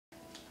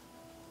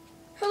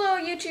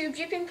YouTube,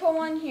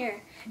 pt1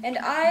 here, and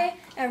I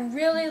am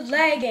really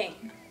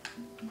lagging.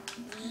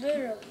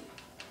 Literally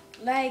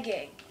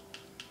lagging.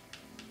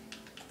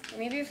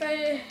 Maybe if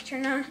I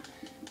turn on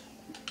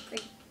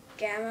the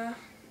gamma.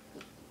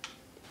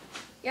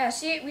 Yeah,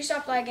 see, we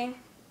stopped lagging.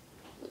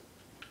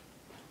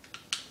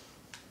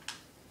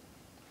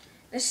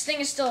 This thing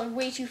is still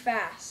way too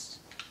fast.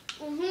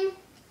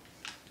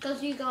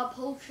 Because you got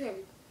potion.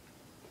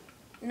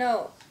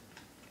 No.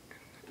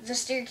 The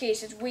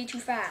staircase is way too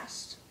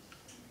fast.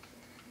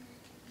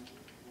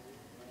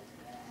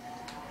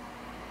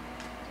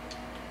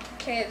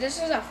 Okay,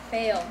 this is a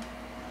fail.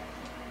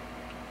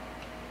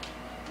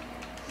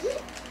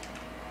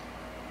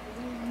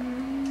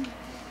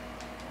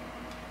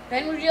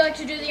 Ben, would you like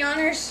to do the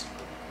honors?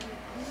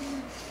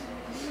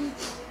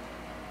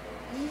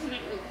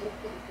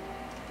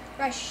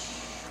 My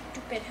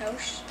stupid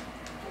house.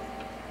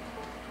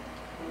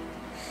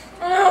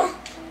 Oh!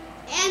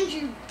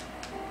 Andrew!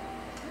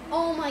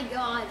 Oh my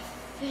god,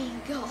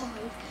 thank God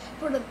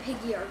for the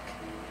piggy arc.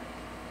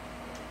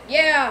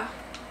 Yeah.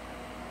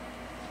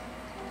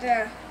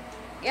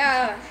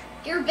 Yeah.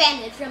 You're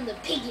banned from the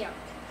piggy arc.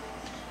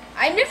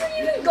 I've never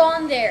even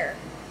gone there.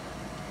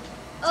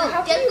 So Oh,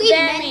 how can you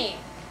ban me?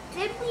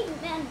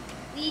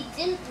 We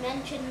didn't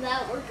mention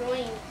that we're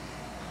going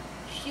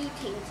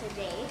shooting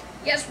today.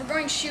 Yes, we're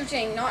going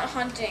shooting, not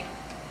hunting.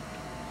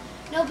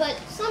 No, but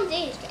some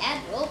days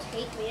Dad will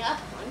take me up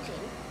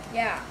hunting.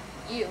 Yeah,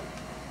 you.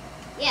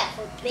 Yeah,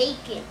 for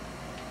bacon.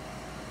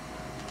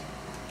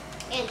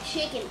 And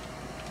chicken.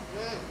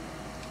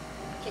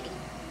 Chicken.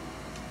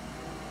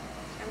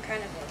 I'm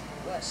kind of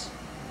a wuss.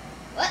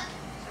 What?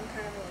 I'm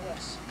kind of a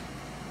wuss.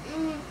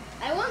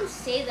 I won't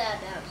say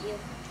that about you.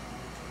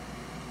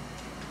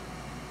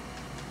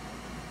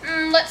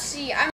 Let's see.